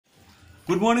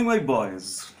Good morning, my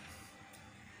boys.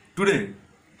 Today,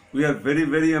 we are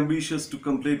very ambitious to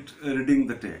complete reading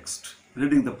the text,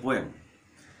 reading the poem.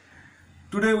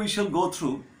 Today, we shall go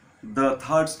through the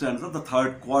third stanza, the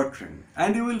third quatrain,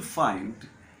 and you will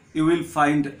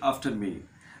find after me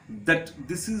that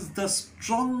this is the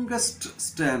strongest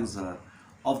stanza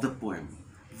of the poem.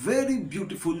 Very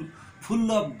beautiful,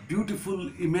 full of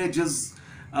beautiful images.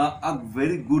 A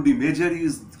very good imagery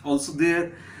is also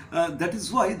there. That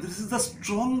is why this is the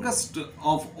strongest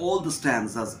of all the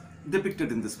stanzas depicted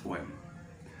in this poem.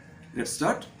 Let's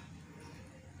start.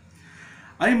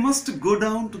 I must go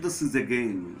down to the seas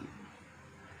again.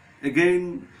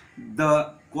 Again,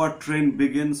 the quatrain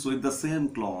begins with the same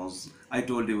clause I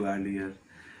told you earlier.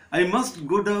 I must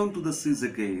go down to the seas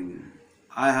again.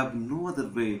 I have no other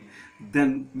way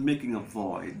than making a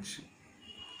voyage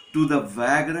to the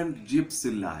vagrant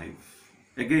gypsy life.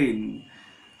 Again,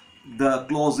 the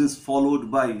clause is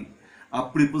followed by a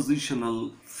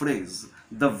prepositional phrase.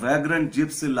 The vagrant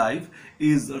gypsy life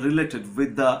is related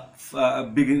with the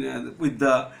with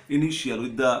the initial,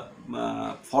 with the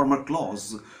former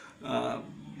clause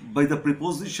by the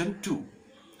preposition to.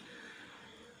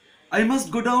 I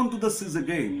must go down to the seas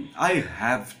again. I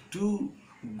have to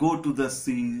go to the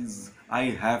seas. I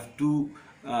have to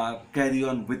carry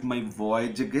on with my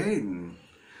voyage again.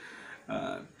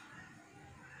 Uh,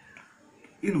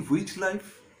 in which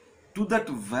life? To that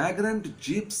vagrant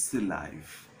gypsy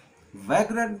life.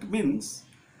 Vagrant means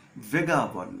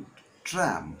vagabond,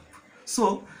 tramp.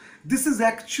 So this is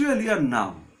actually a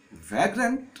noun.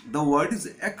 Vagrant, the word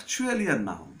is actually a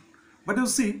noun. But you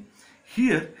see,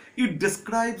 here it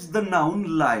describes the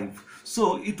noun life.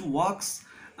 So it works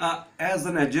as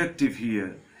an adjective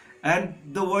here. And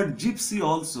the word gypsy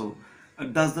also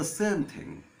does the same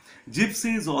thing.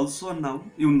 Gypsy is also a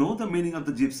noun. You know the meaning of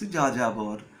the gypsy,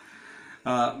 jajabor.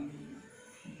 Uh,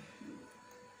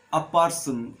 a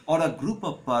person or a group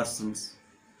of persons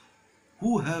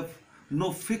who have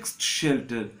no fixed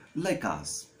shelter like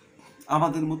us.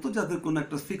 আমাদের মতো যাদের কোনো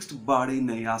একটা fixed বাড়ি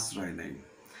নেই, আশ্রয় নেই,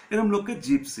 এরকম লোককে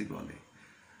জিপসি বলে।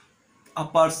 A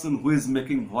person who is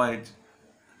making voyage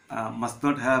must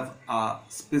not have a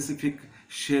specific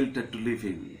shelter to live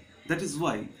in. That is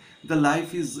why the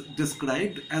life is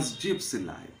described as gypsy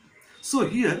life. So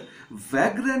here,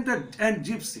 vagrant and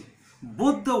gypsy,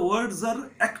 both the words are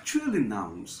actually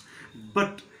nouns,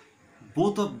 but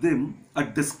both of them are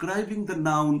describing the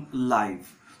noun life.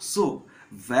 So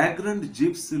vagrant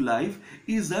gypsy life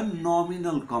is a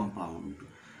nominal compound.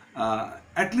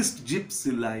 At least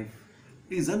gypsy life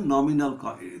is a nominal,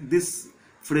 this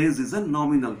phrase is a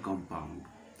nominal compound.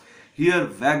 Here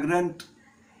vagrant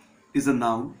is a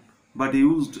noun but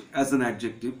used as an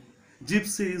adjective.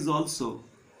 Gypsy is also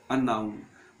a noun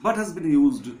but has been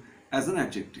used as an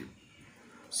adjective.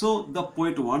 So the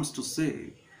poet wants to say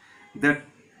that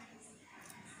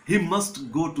he must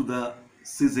go to the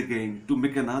seas again to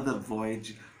make another voyage,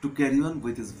 to carry on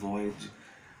with his voyage,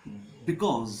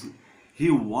 because he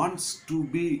wants to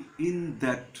be in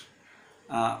that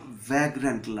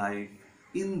vagrant life,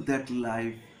 in that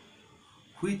life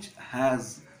which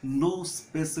has no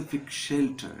specific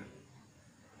shelter.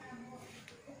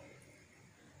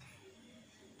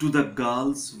 To the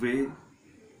girl's way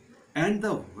and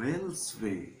the whale's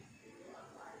way.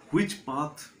 Which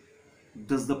path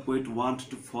does the poet want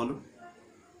to follow?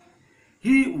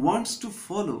 He wants to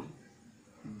follow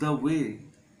the way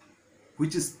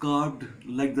which is carved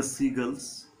like the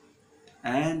seagulls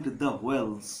and the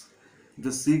whales.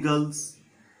 The seagulls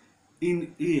in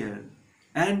air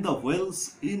and the whales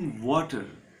in water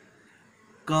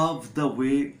carve the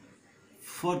way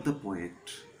for the poet,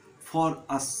 for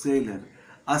a sailor.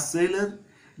 A sailor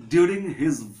during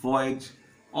his voyage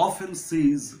often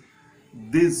sees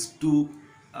these two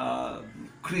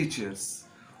creatures,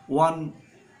 one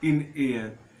in air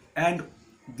and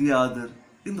the other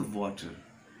in the water.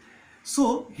 So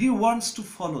he wants to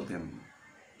follow them.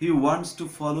 He wants to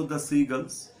follow the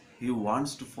seagulls. He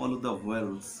wants to follow the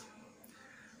whales,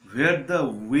 where the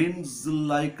wind's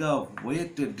like a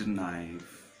whetted knife.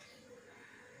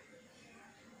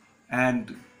 And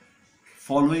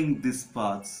following these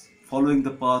paths, following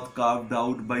the path carved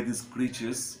out by these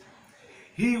creatures,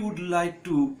 he would like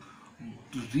to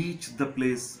reach the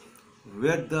place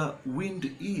where the wind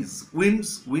is.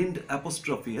 Wind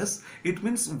apostrophe s, it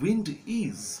means wind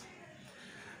is.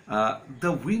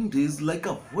 The wind is like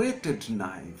a whetted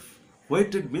knife.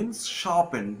 Whetted means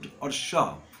sharpened or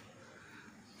sharp.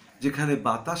 যেখানে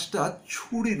বাতাসটা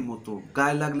ছুরির মতো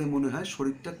গায়ে লাগলে মনে হয়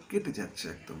শরীরটা কেটে যাচ্ছে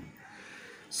একদম।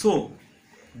 So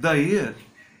the air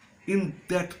in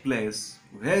that place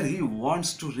where he wants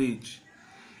to reach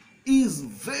is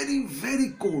very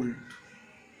cold.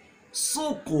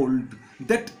 so cold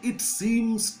that it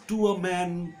seems to a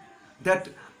man that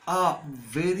a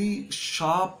very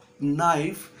sharp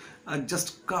knife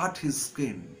just cut his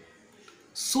skin.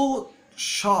 So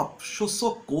sharp,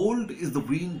 so cold is the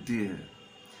wind there,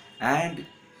 and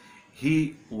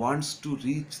he wants to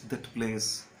reach that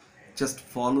place just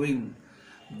following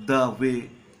the way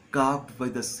carved by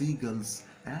the seagulls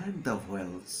and the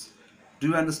whales. Do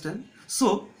you understand?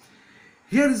 So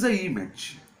here is the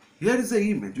image. Here is the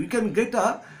image. We can get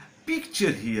a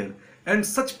picture here, and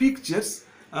such pictures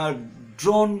are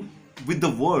drawn with the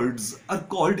words are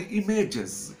called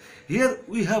images. Here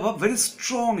we have a very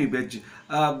strong image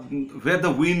where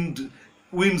the wind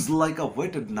winds like a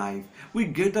whetted knife. We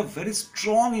get a very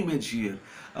strong image here,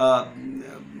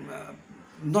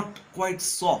 not quite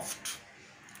soft.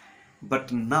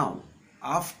 But now,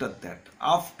 after that,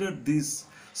 after this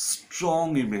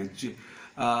strong image,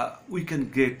 we can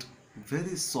get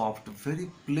very soft, very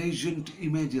pleasant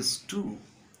images too.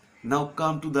 Now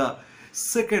come to the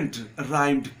second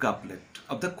rhymed couplet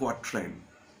of the quatrain.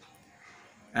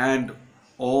 And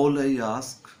all I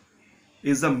ask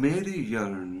is a merry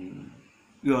yarn.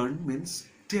 Yarn means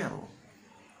tell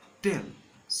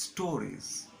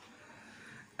stories.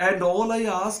 And all I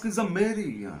ask is a merry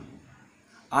yarn.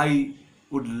 I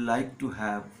would like to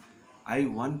have, I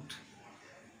want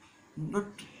not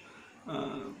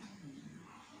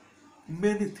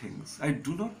many things. I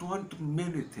do not want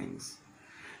many things.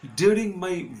 During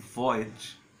my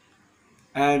voyage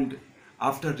and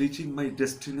after reaching my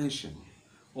destination,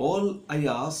 all I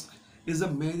ask is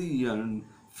a merry yarn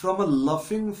from a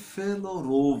laughing fellow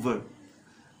rover.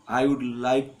 I would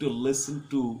like to listen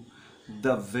to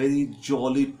the very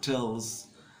jolly tales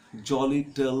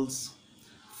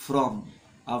from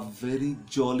a very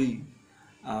jolly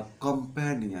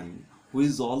companion who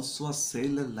is also a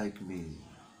sailor like me.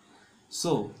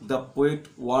 So the poet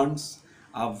wants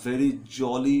a very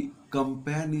jolly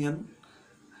companion,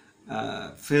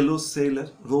 fellow sailor.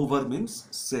 Rover means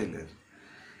sailor.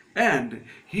 And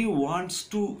he wants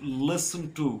to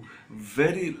listen to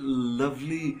very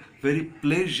lovely, very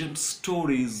pleasant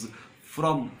stories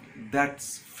from that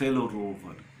fellow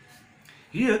rover.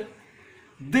 Here,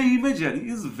 the imagery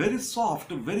is very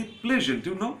soft, very pleasant,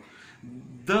 you know.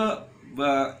 The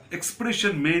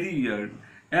expression merry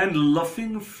and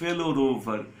laughing fellow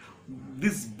rover,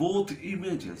 these both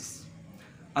images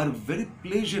are very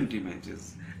pleasant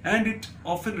images, and it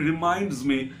often reminds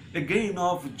me again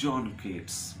of John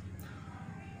Keats,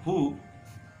 who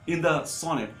in the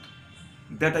sonnet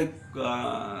that I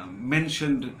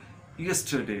mentioned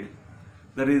yesterday,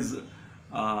 that is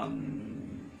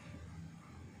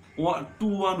to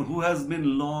one who has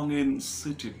been long in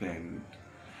city pent,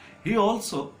 he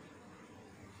also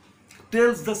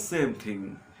tells the same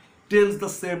thing, tells the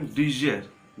same desire,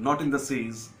 not in the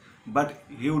seas, but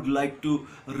he would like to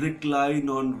recline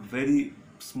on very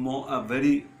small,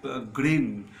 very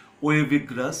green, wavy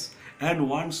grass, and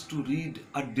wants to read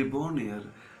a debonair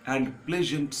and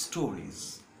pleasant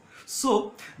stories.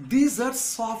 So these are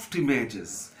soft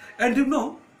images, and you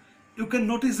know, you can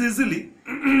notice easily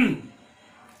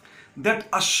that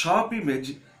a sharp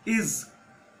image is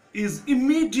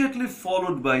immediately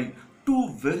followed by two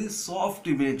very soft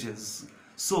images.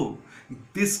 So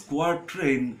this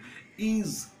quatrain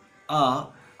is a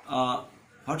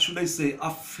what should I say, a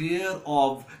fair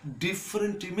of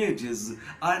different images,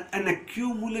 an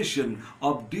accumulation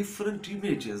of different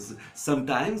images.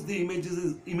 Sometimes the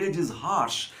image is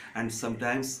harsh and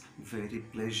sometimes very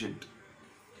pleasant.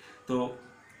 So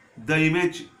the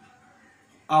image,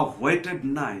 a whetted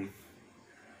knife,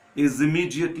 is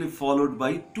immediately followed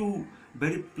by two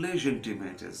very pleasant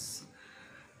images.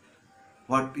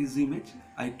 What is image?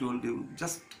 I told you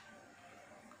just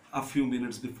a few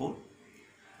minutes before.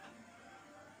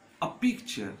 A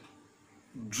picture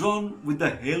drawn with the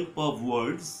help of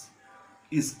words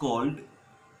is called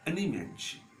an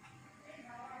image.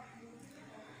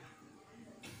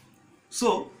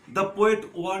 So the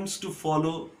poet wants to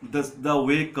follow the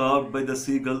way carved by the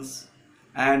seagulls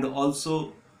and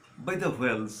also by the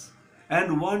whales,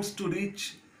 and wants to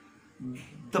reach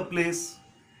the place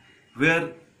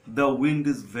where the wind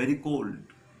is very cold,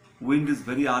 wind is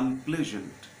very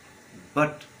unpleasant,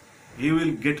 but he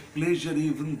will get pleasure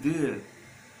even there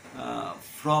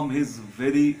from his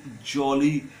very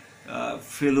jolly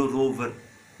fellow rover,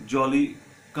 jolly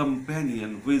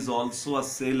companion who is also a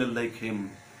sailor like him,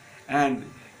 and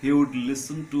he would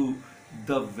listen to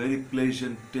the very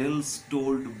pleasant tales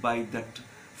told by that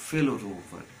fellow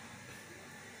rover.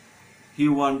 He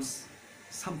wants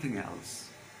something else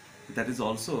that is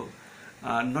also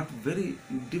not very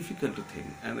difficult to think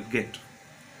and get.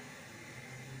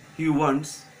 He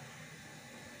wants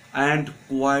and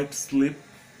quiet sleep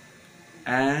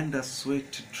and a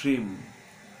sweet dream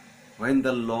when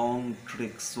the long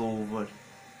trick's over.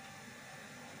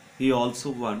 He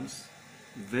also wants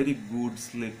very good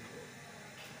sleep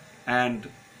and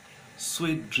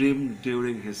sweet dream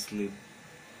during his sleep.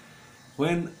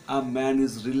 When a man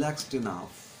is relaxed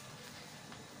enough,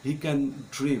 he can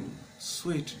dream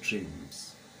sweet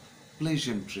dreams,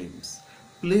 pleasant dreams.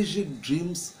 Pleasant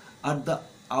dreams are the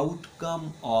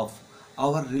outcome of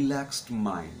our relaxed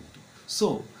mind.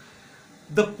 So,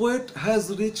 the poet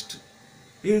has reached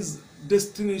his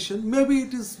destination. Maybe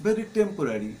it is very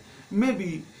temporary.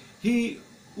 Maybe he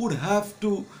would have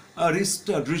to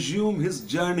resume his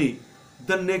journey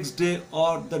the next day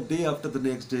or the day after the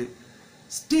next day.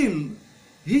 Still,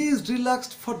 he is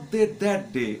relaxed for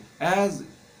that day, as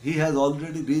he has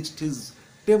already reached his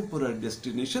temporary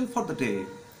destination for the day.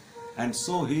 And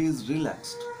so he is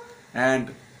relaxed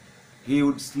and he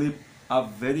would sleep a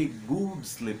very good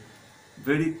sleep,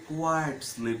 very quiet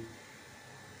sleep,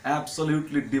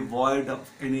 absolutely devoid of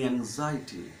any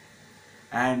anxiety.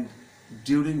 And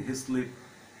during his sleep,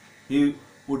 he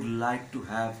would like to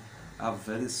have a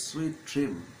very sweet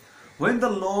dream. When the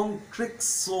long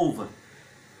trick's over,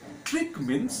 trick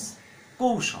means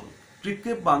কৌশল,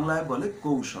 ট্রিককে বাংলায় বলে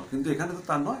কৌশল, কিন্তু এখানে তো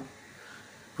তা নয়।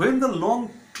 When the long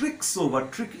trick's over,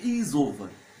 trick is over.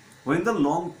 When the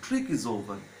long trick is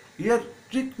over, here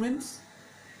trick means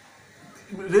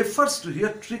refers to,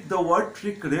 here trick, the word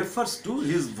trick refers to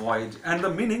his voyage, and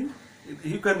the meaning,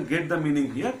 you can get the meaning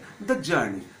here, the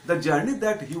journey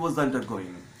that he was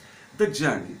undergoing, the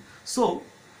journey. So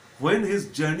when his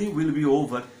journey will be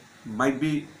over, might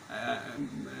be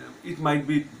it might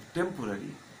be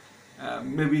temporary,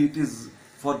 maybe it is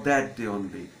for that day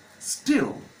only.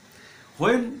 Still,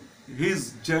 when his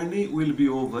journey will be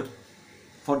over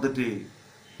for the day,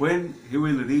 when he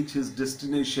will reach his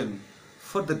destination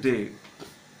for the day,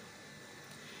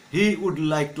 he would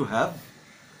like to have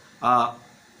a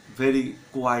very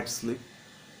quiet sleep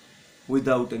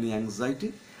without any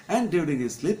anxiety, and during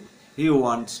his sleep he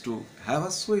wants to have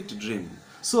a sweet dream.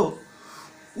 So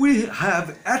we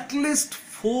have at least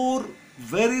 4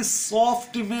 very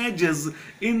soft images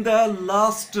in the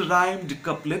last rhymed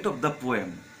couplet of the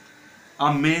poem. A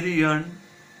merry urn,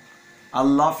 a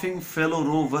laughing fellow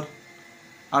rover,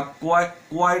 a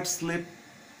quiet sleep,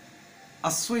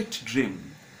 a sweet dream.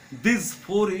 These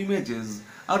 4 images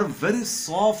are very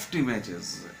soft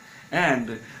images, and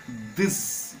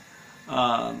this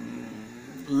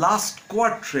last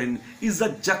quatrain is a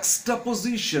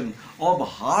juxtaposition of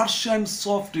harsh and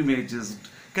soft images.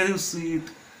 Can you see it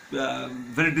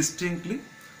very distinctly?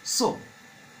 So,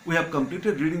 we have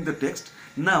completed reading the text.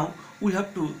 Now, we have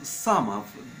to sum up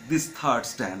this third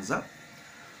stanza.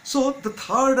 So, the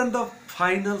third and the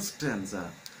final stanza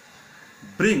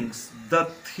brings the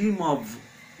theme of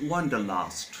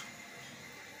wanderlust,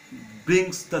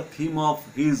 brings the theme of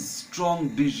his strong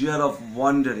desire of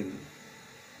wandering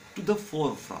to the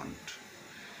forefront.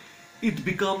 It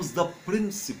becomes the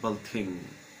principal thing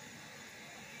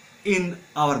in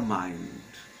our mind.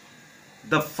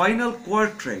 The final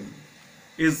quatrain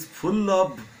is full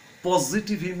of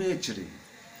positive imagery.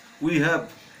 We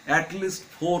have at least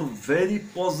 4 very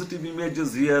positive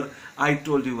images here, I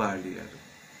told you earlier,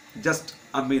 just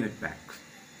a minute back.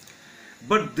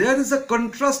 But there is a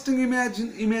contrasting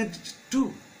image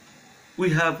too. We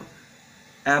have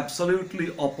absolutely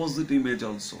opposite image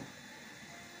also.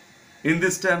 In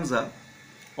this stanza,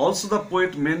 also the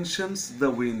poet mentions the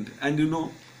wind, and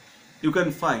you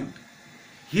can find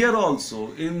here also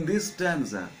in this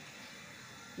stanza,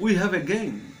 we have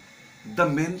again the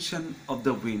mention of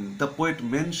the wind. The poet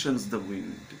mentions the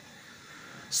wind.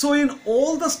 So in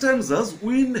all the stanzas,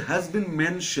 wind has been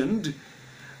mentioned.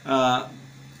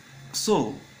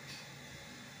 So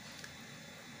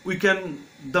we can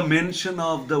the mention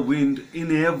of the wind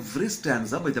in every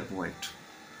stanza by the poet.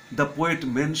 The poet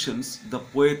mentions, the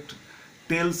poet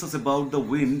tells us about the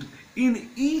wind in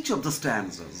each of the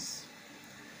stanzas.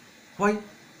 Why?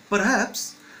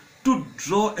 Perhaps to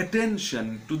draw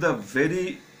attention to the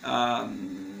very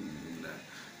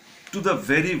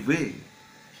way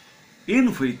in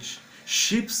which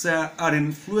ships are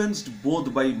influenced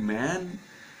both by man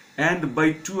and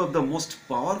by 2 of the most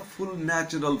powerful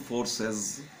natural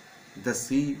forces, the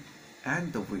sea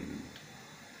and the wind.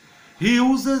 He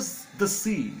uses the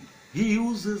sea, he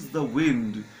uses the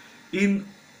wind in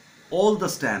all the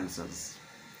stanzas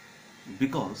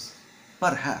because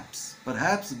perhaps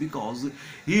because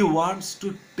he wants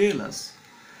to tell us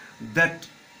that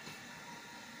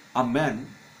a man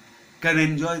can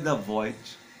enjoy the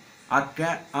voyage,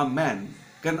 a man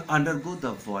can undergo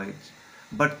the voyage,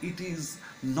 but it is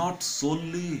not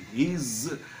solely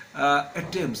his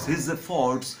attempts, his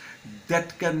efforts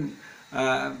that can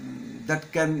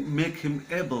make him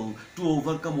able to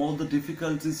overcome all the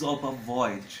difficulties of a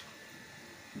voyage.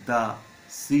 The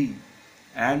sea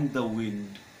and the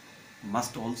wind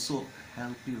must also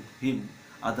help him,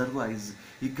 otherwise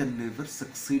he can never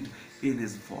succeed in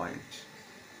his voyage.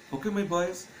 Okay, my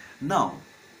boys? Now,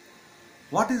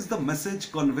 what is the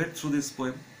message conveyed through this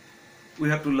poem? We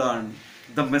have to learn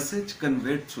the message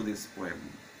conveyed through this poem.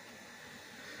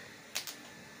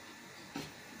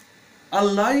 A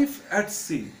life at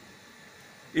sea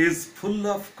is full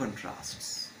of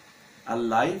contrasts. A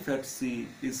life at sea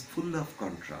is full of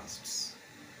contrasts.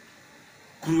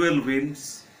 Cruel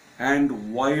winds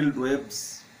and wild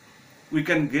waves. We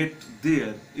can get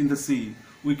there in the sea.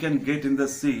 We can get in the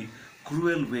sea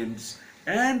cruel winds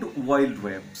and wild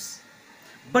waves.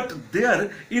 But they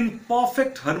are in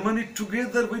perfect harmony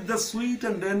together with the sweet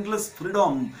and endless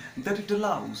freedom that it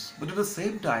allows. But at the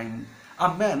same time,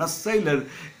 a man, a sailor,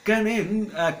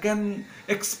 can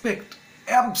expect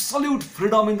absolute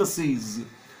freedom in the seas,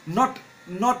 not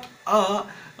a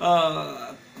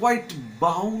quite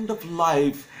bound of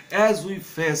life as we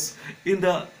face in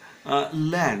the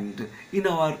land in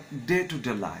our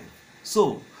day-to-day life.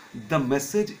 So the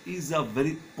message is a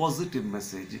very positive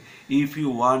message. If you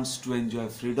want to enjoy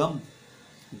freedom,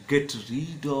 get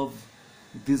rid of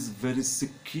this very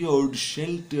secured,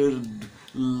 sheltered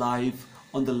life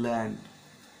on the land.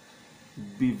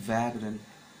 Be vagrant,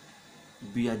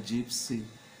 be a gypsy,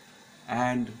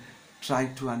 and try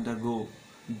to undergo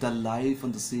the life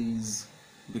on the seas,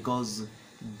 because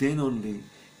then only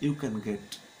you can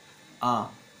get a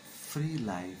free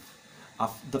life,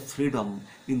 of the freedom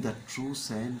in the true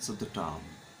sense of the term.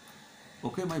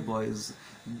 Okay, my boys,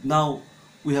 now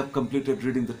we have completed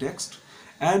reading the text,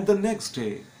 and the next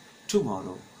day,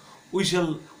 tomorrow, we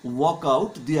shall work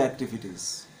out the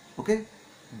activities. Okay,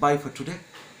 bye for today.